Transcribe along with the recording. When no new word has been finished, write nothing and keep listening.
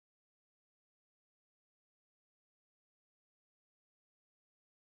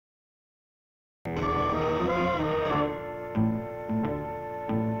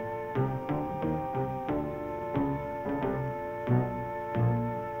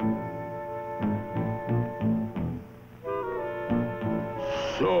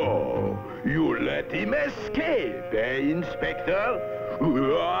So, you let him escape, eh, Inspector?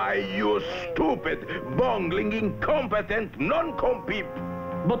 Why, you stupid, bungling, incompetent, non-compete.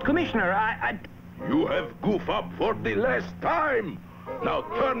 But, Commissioner, I... You have goofed up for the last time. Now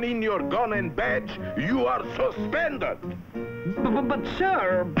turn in your gun and badge. You are suspended. But,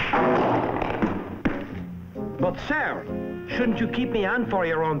 sir... But, sir, shouldn't you keep me on for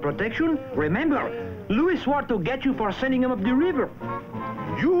your own protection? Remember, Louie swore to get you for sending him up the river.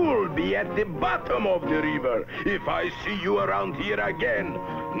 You'll be at the bottom of the river if I see you around here again.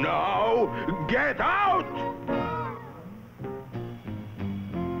 Now, get out!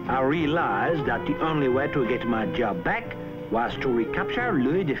 I realized that the only way to get my job back was to recapture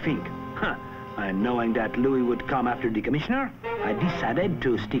Louie Le Fink. Huh. And knowing that Louie would come after the commissioner, I decided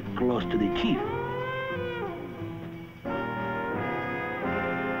to stick close to the chief.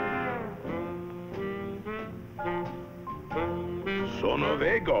 Son of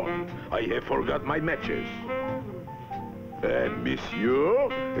a gun, I have forgot my matches. Monsieur,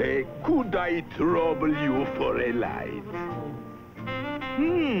 could I trouble you for a light?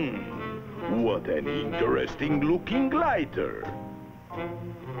 What an interesting-looking lighter.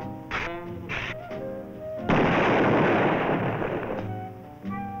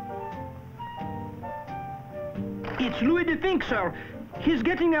 It's Louie Le Fink, sir. He's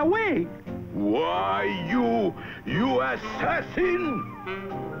getting away. Why, you assassin!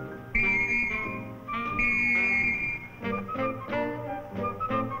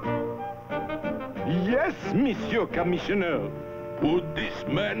 Yes, Monsieur Commissioner. Put this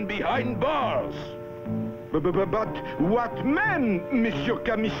man behind bars. But what man, Monsieur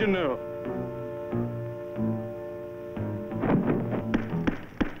Commissioner?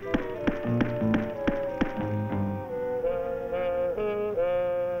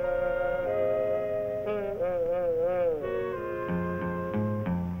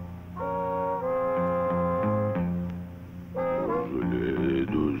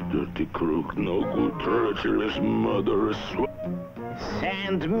 Dirty crook, no good, treacherous, murderous.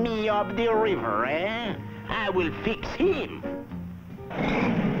 Send me up the river, eh? I will fix him.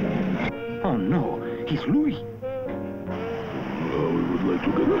 Oh, no. He's Louie. Oh, we would like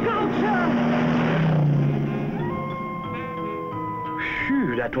to get... Look out, sir!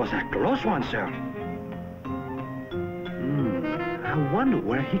 Phew, that was a close one, sir. I wonder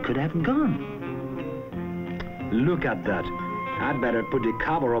where he could have gone. Look at that. I'd better put the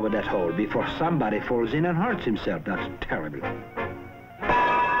cover over that hole before somebody falls in and hurts himself. That's terrible.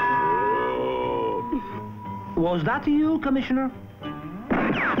 Was that you, Commissioner?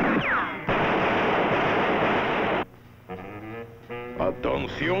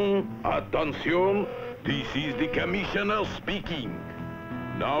 Attention, attention. This is the Commissioner speaking.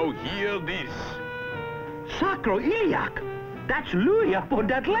 Now hear this. Sacro-Iliac! That's Louie up on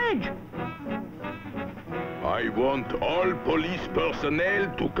that ledge! I want all police personnel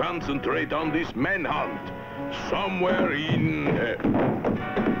to concentrate on this manhunt. Somewhere in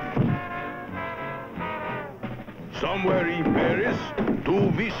Paris, two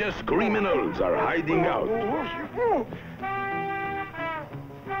vicious criminals are hiding out.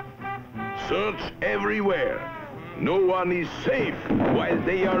 Search everywhere. No one is safe while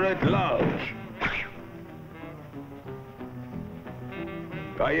they are at large.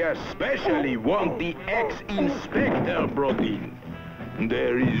 I especially want the ex-inspector brought in.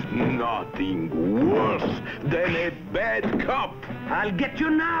 There is nothing worse than a bad cop. I'll get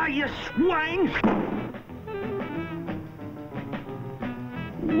you now, you swine!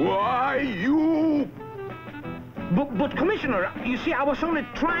 Why, you... But Commissioner, you see, I was only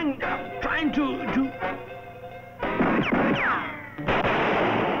trying to...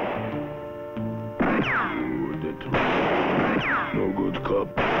 No good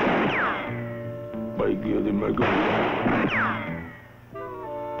cop. By God, in my God.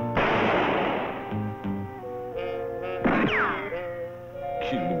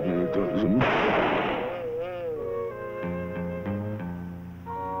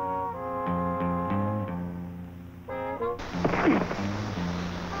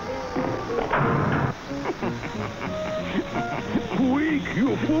 Quick,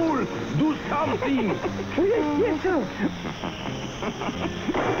 you fool! Do something! Yes, sir!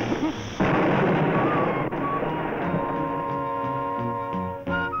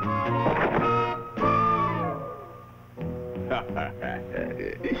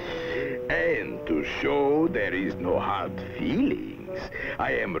 And to show there is no hard feelings,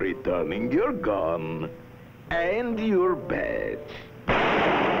 I am returning your gun and your badge.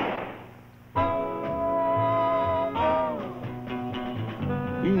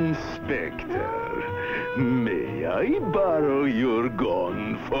 Inspector, May I borrow your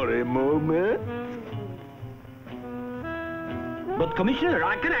gun for a moment? But, Commissioner,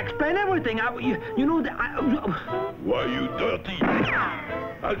 I can explain everything. You know, Why, you dirty?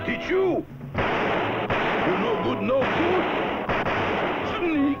 I'll teach you. You no good, no good.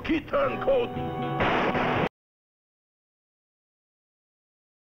 Sneaky turncoat.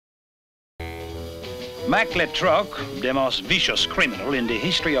 Mack Le Truck, the most vicious criminal in the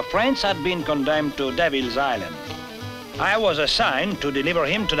history of France, had been condemned to Devil's Island. I was assigned to deliver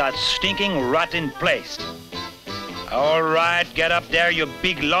him to that stinking, rotten place. All right, get up there, you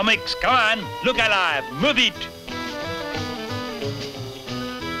big lummox. Come on, look alive, move it.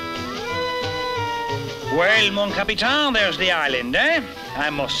 Well, mon capitaine, there's the island, eh? I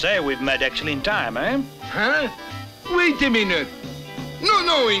must say we've made excellent time, eh? Huh? Wait a minute.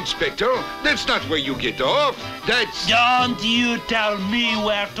 No, Inspector. That's not where you get off. That's... Don't you tell me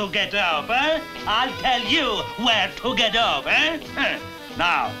where to get off, eh? I'll tell you where to get off, eh?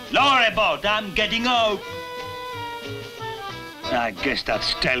 Now, lower a boat. I'm getting off. I guess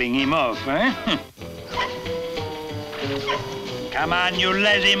that's telling him off, eh? Come on, you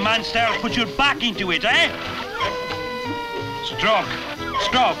lazy monster. Put your back into it, eh? Stroke,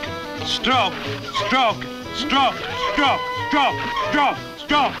 stroke, stroke, stroke, stroke, stroke. Stop! Stop!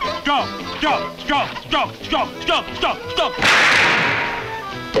 Stop! Stop! Stop! Stop! Stop! Stop! Stop! Stop! Stop!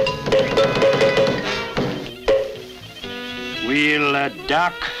 We'll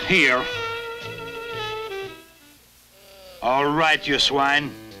dock here. All right, you swine.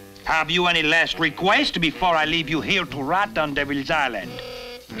 Have you any last request before I leave you here to rot on Devil's Island?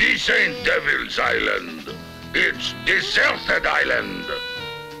 This ain't Devil's Island. It's Deserted Island.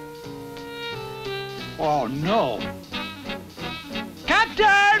 Oh, no.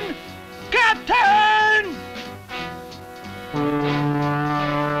 Captain! Captain!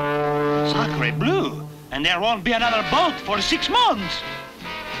 Sacre bleu! And there won't be another boat for 6 months.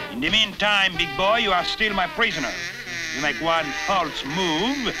 In the meantime, big boy, you are still my prisoner. You make one false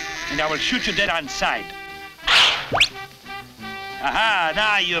move, and I will shoot you dead on sight. Aha,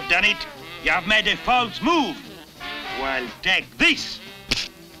 now you've done it. You have made a false move. Well, take this.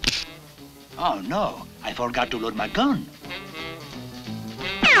 Oh, no, I forgot to load my gun.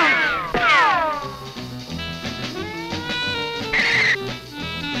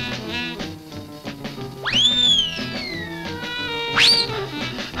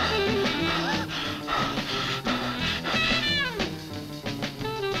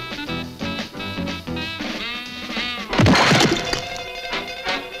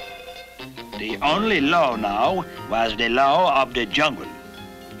 The only law now was the law of the jungle.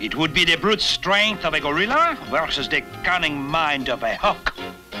 It would be the brute strength of a gorilla versus the cunning mind of a hawk.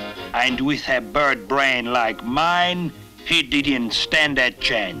 And with a bird brain like mine, he didn't stand a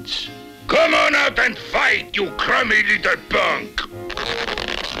chance. Come on out and fight, you crummy little punk!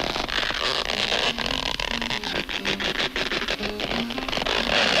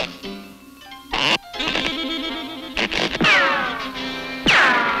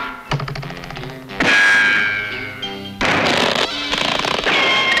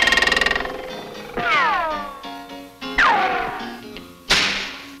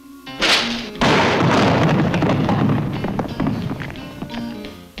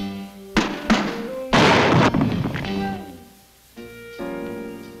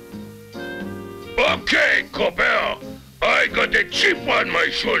 Okay, copper. I got a chip on my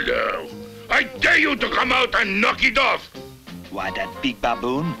shoulder. I dare you to come out and knock it off. Why, that big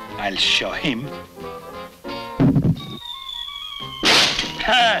baboon? I'll show him.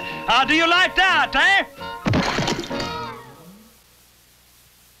 How do you like that, eh?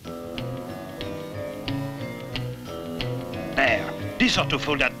 There. This ought to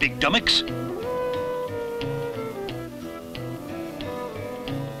fool that big dummox.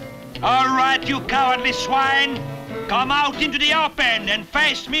 All right, you cowardly swine. Come out into the open and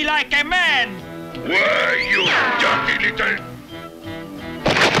face me like a man. Why, you dirty little...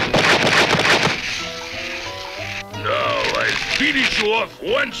 Now I'll finish you off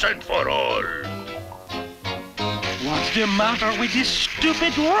once and for all. What's the matter with this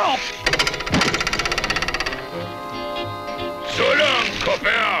stupid rope? So long,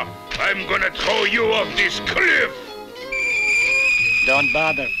 copper. I'm gonna throw you off this cliff. Don't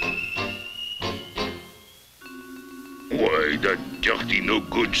bother. Why, that dirty,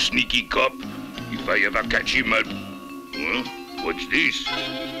 no-good, sneaky cop. If I ever catch him, I'll... Huh? What's this?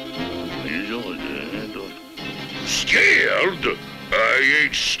 Scared? I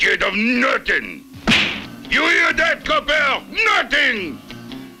ain't scared of nothing. You hear that, copper? Nothing!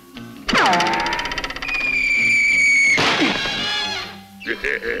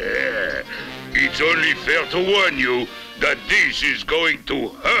 It It's only fair to warn you that this is going to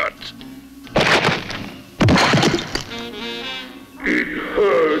hurt. It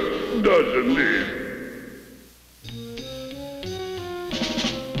hurts, doesn't it?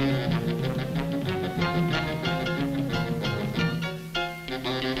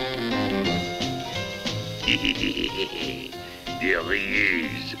 There he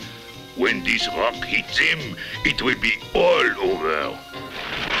is. When this rock hits him, it will be all over.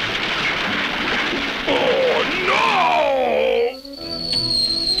 Oh, no!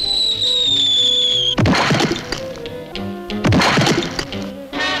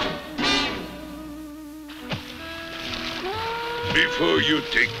 Before you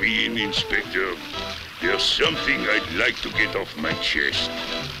take me in, Inspector, there's something I'd like to get off my chest.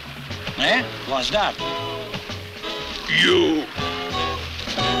 Eh? What's that? You...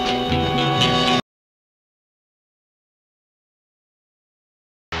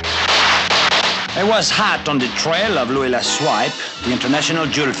 I was hot on the trail of Louie Le Swipe, the international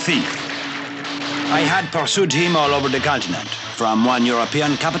jewel thief. I had pursued him all over the continent, from one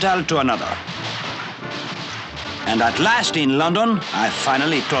European capital to another. And at last in London, I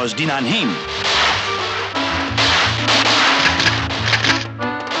finally closed in on him.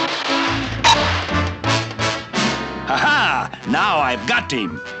 Ha-ha! Now I've got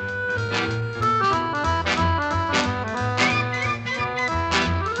him.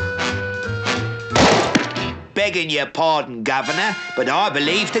 Begging your pardon, Governor, but I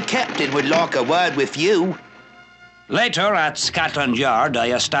believe the captain would like a word with you. Later, at Scotland Yard,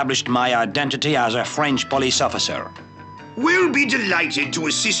 I established my identity as a French police officer. We'll be delighted to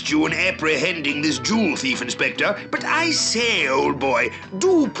assist you in apprehending this jewel thief, Inspector, but I say, old boy,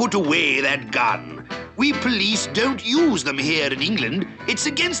 do put away that gun. We police don't use them here in England. It's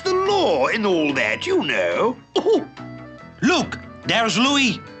against the law and all that, you know. Oh. Look, there's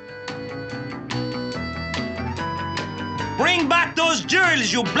Louis. Bring back those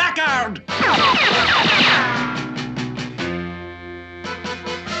jewels, you blackguard!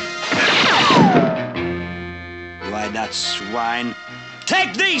 Why, that swine.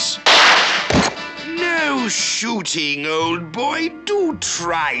 Take this! No shooting, old boy. Do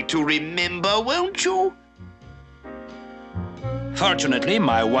try to remember, won't you? Fortunately,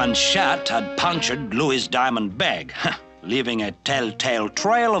 my one shot had punctured Louis' diamond bag, leaving a telltale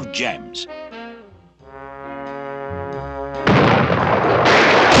trail of gems.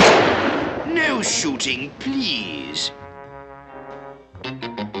 No shooting, please.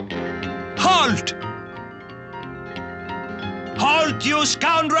 Halt! Halt, you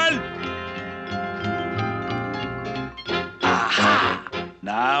scoundrel! Aha!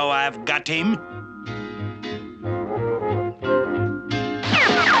 Now I've got him.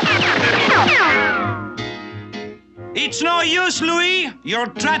 It's no use, Louis. You're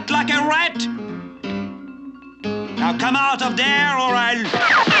trapped like a rat. Now come out of there or I'll...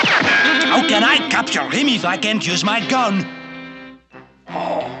 How can I capture him if I can't use my gun?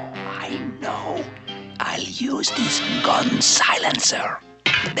 Oh, I know. I'll use this gun silencer.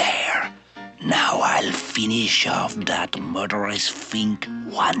 There. Now I'll finish off that murderous Fink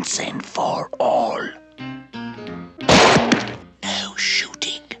once and for all. No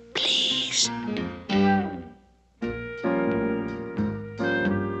shooting, please.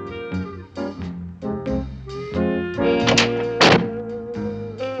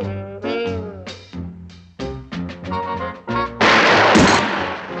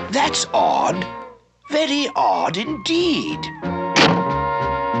 That's odd. Very odd indeed.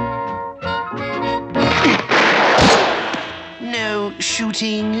 No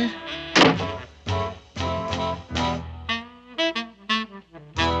shooting.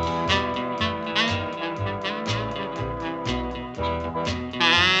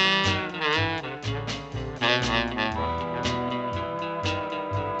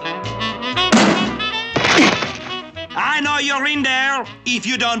 I know you're in there. If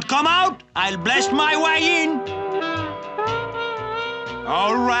you don't come out, I'll blast my way in.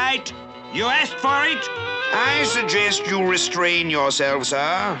 All right. You asked for it. I suggest you restrain yourself,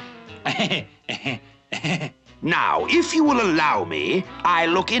 sir. Now, if you will allow me, I'll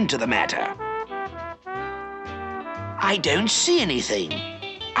look into the matter. I don't see anything.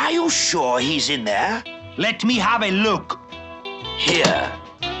 Are you sure he's in there? Let me have a look. Here.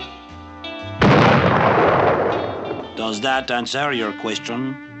 Does that answer your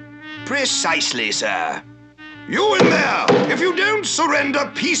question? Precisely, sir. You in there! If you don't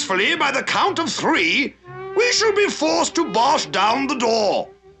surrender peacefully by the count of 3, we shall be forced to bash down the door.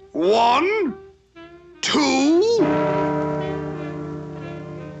 1, 2...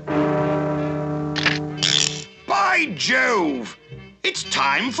 By Jove! It's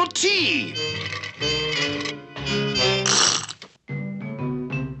time for tea.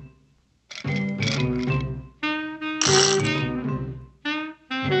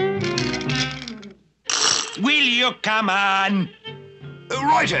 Will you come on?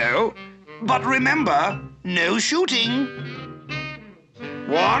 Righto. But remember, no shooting.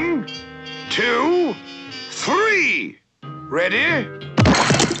 1, 2, 3. Ready?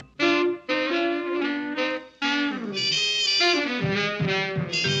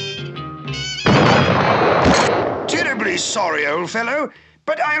 Terribly sorry, old fellow,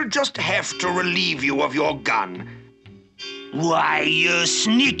 but I'll just have to relieve you of your gun. Why, you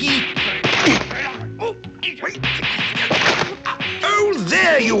sneaky... Oh,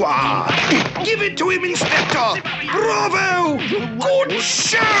 there you are! Give it to him, Inspector! Bravo! Good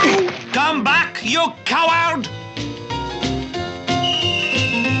show! Come back, you coward!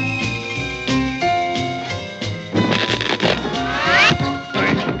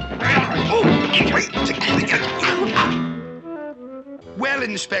 Well,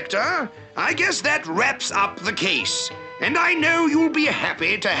 Inspector, I guess that wraps up the case. And I know you'll be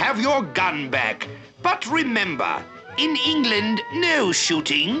happy to have your gun back. But remember, in England, no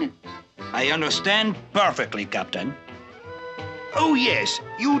shooting. I understand perfectly, Captain. Oh, yes,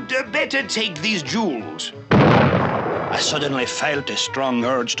 you'd better take these jewels. I suddenly felt a strong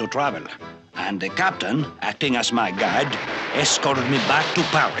urge to travel, and the captain, acting as my guide, escorted me back to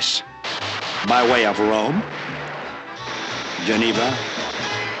Paris. By way of Rome, Geneva,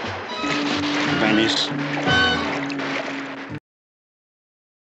 Venice.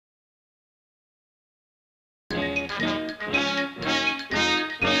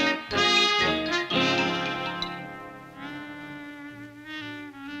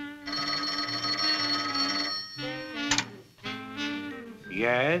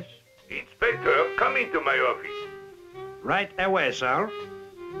 Yes? Inspector, come into my office. Right away, sir.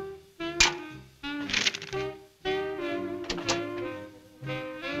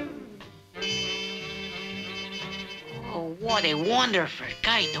 Oh, what a wonderful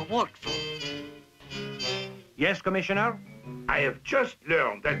guy to work for. Yes, Commissioner? I have just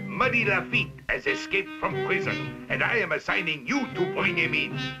learned that Louie Le Fink has escaped from prison, and I am assigning you to bring him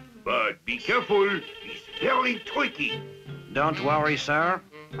in. But be careful, he's very tricky. Don't worry, sir.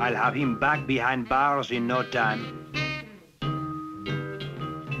 I'll have him back behind bars in no time.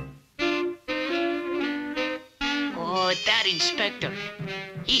 Oh, that inspector.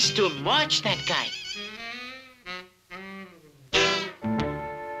 He's too much, that guy.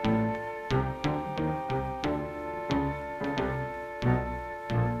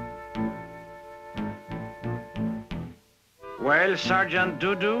 Well, Sergeant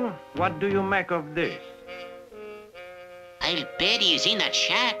Doodoo, what do you make of this? I'll bet he's in that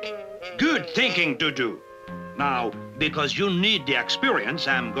shack. Good thinking, Doodoo. Now, because you need the experience,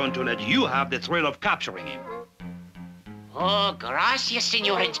 I'm going to let you have the thrill of capturing him. Oh, gracias,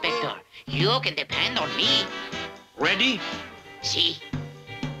 Senor Inspector. You can depend on me. Ready? See?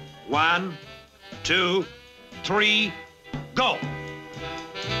 1, 2, 3, go!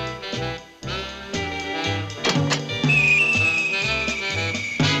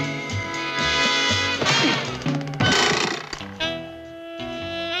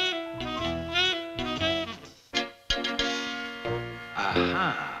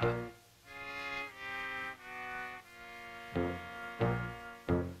 Aha.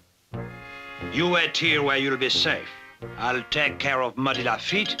 You wait here where you'll be safe. I'll take care of Louie Le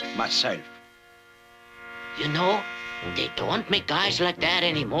Fink myself. You know, they don't make guys like that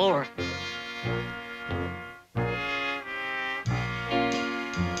anymore.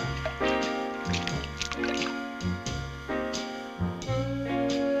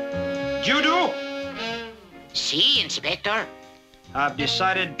 Judo! See, Inspector? I've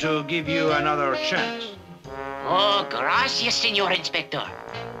decided to give you another chance. Oh, gracias, Senor Inspector.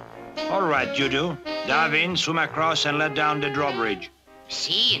 All right, Judo. Dive in, swim across, and let down the drawbridge.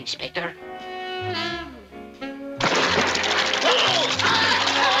 See, Inspector?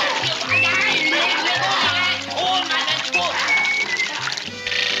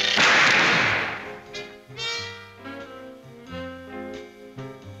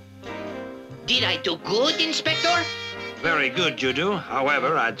 Did I do good, Inspector? Very good, Judo.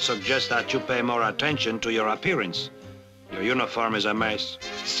 However, I'd suggest that you pay more attention to your appearance. Your uniform is a mess.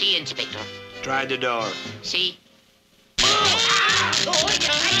 See, Inspector? Try the door. See?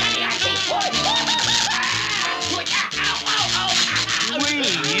 Will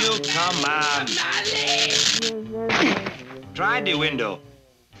you come on? Try the window.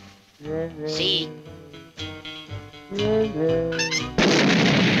 See?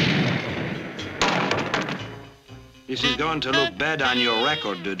 This is going to look bad on your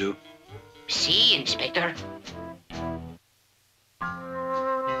record, Dudu. See, Inspector.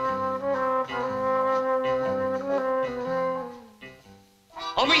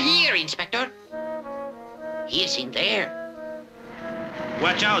 Over here, Inspector. He's in there.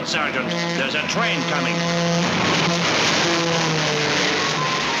 Watch out, Sergeant. There's a train coming.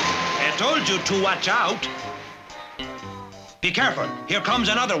 I told you to watch out. Be careful. Here comes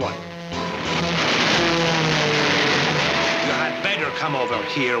another one. You had better come over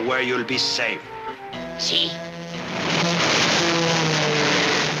here where you'll be safe. See?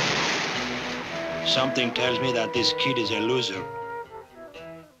 Something tells me that this kid is a loser.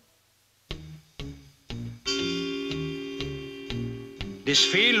 This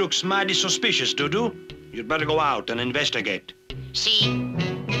field looks mighty suspicious, Dudu. You'd better go out and investigate. See?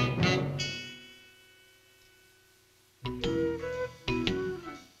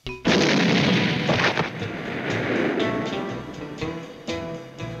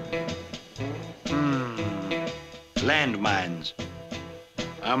 Landmines.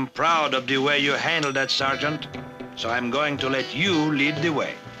 I'm proud of the way you handled that, Sergeant. So I'm going to let you lead the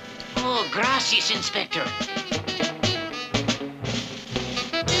way. Oh, gracias, Inspector.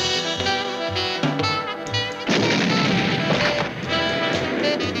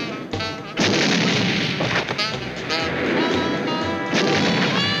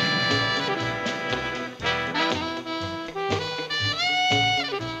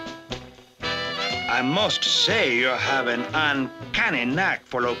 I must say you have an uncanny knack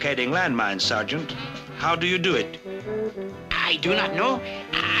for locating landmines, Sergeant. How do you do it? I do not know.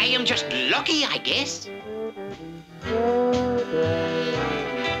 I am just lucky, I guess.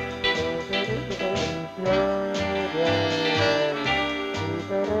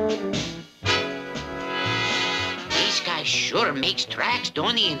 This guy sure makes tracks,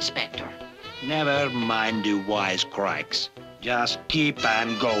 don't he, Inspector? Never mind the wisecracks. Just keep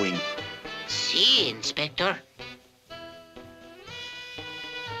on going. See, Inspector.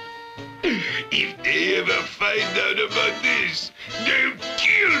 If they ever find out about this, they'll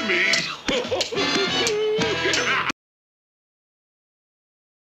kill me.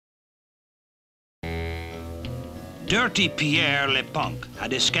 Dirty Pierre Le Punk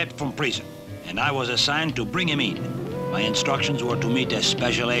had escaped from prison, and I was assigned to bring him in. My instructions were to meet a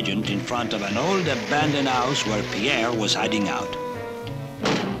special agent in front of an old abandoned house where Pierre was hiding out.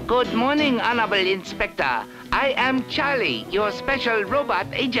 Good morning, Honorable Inspector. I am Charlie, your special robot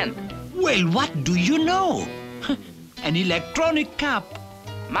agent. Well, what do you know? An electronic cap.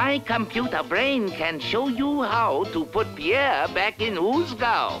 My computer brain can show you how to put Pierre back in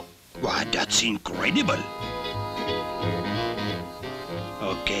Uzgao. Why, that's incredible.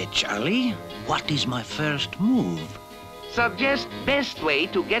 Okay, Charlie, what is my first move? Suggest best way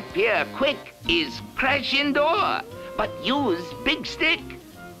to get Pierre quick is crash in door, but use big stick.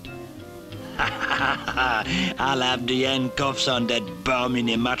 I'll have the handcuffs on that bum in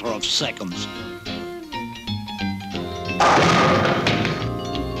a matter of seconds.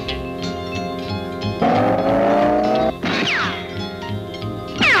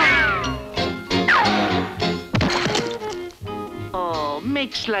 Oh,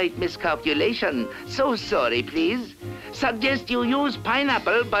 make slight miscalculation. So sorry, please. Suggest you use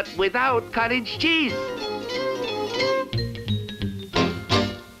pineapple, but without cottage cheese.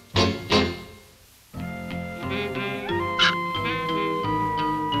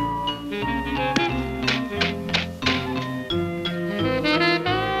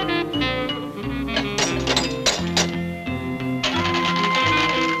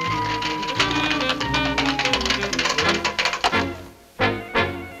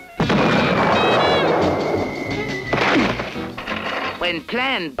 When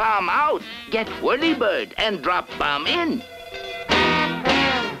plan bomb out, get whirlybird and drop bomb in.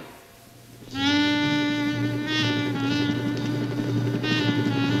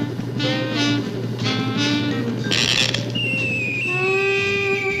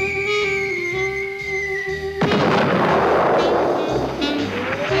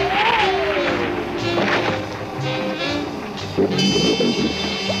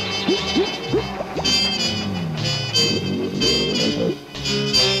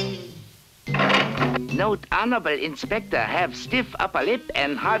 Note, Honorable Inspector have stiff upper lip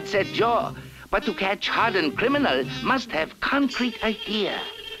and hard-set jaw. But to catch hardened criminal, must have concrete idea.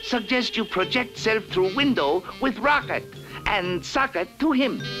 Suggest you project self through window with rocket and socket to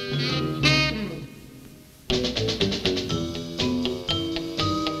him.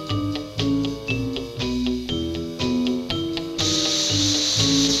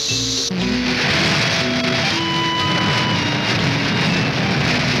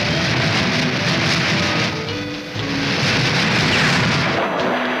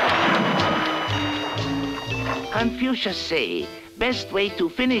 Confucius say, best way to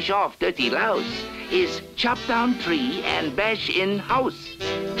finish off dirty louse is chop down tree and bash in house.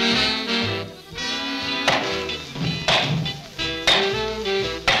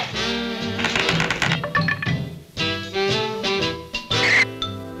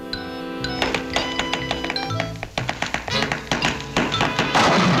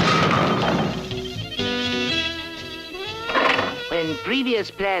 When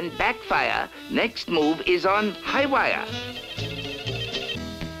previous plan backfire, next move is on high wire.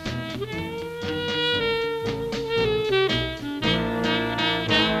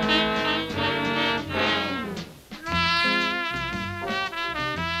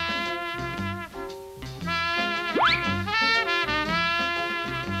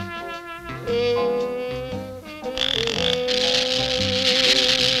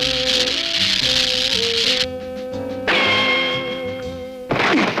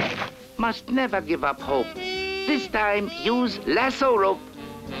 Must never give up hope. This time, use lasso rope.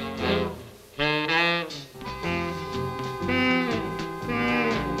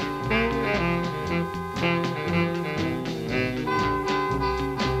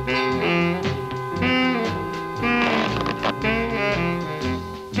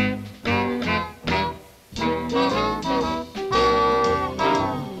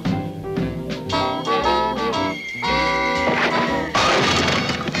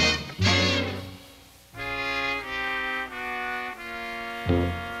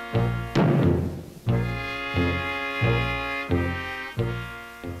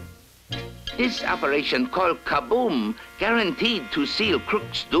 This operation called Kaboom, guaranteed to seal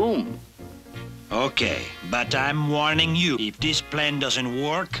Crook's doom. Okay, but I'm warning you, if this plan doesn't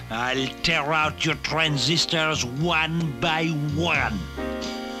work, I'll tear out your transistors one by one.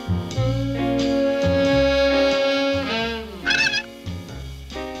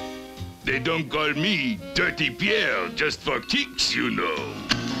 They don't call me Dirty Pierre just for kicks, you know.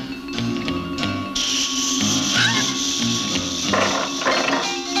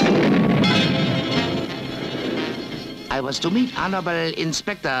 I was to meet Honorable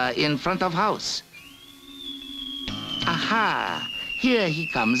Inspector in front of house. Aha! Here he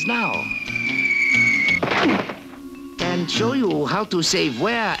comes now. Can show you how to save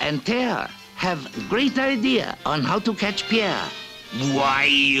wear and tear. Have great idea on how to catch Pierre. Why,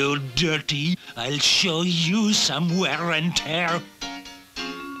 you dirty? I'll show you some wear and tear.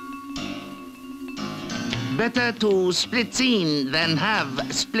 Better to split scene than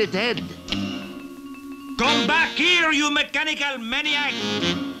have split head. Come back here, you mechanical maniac!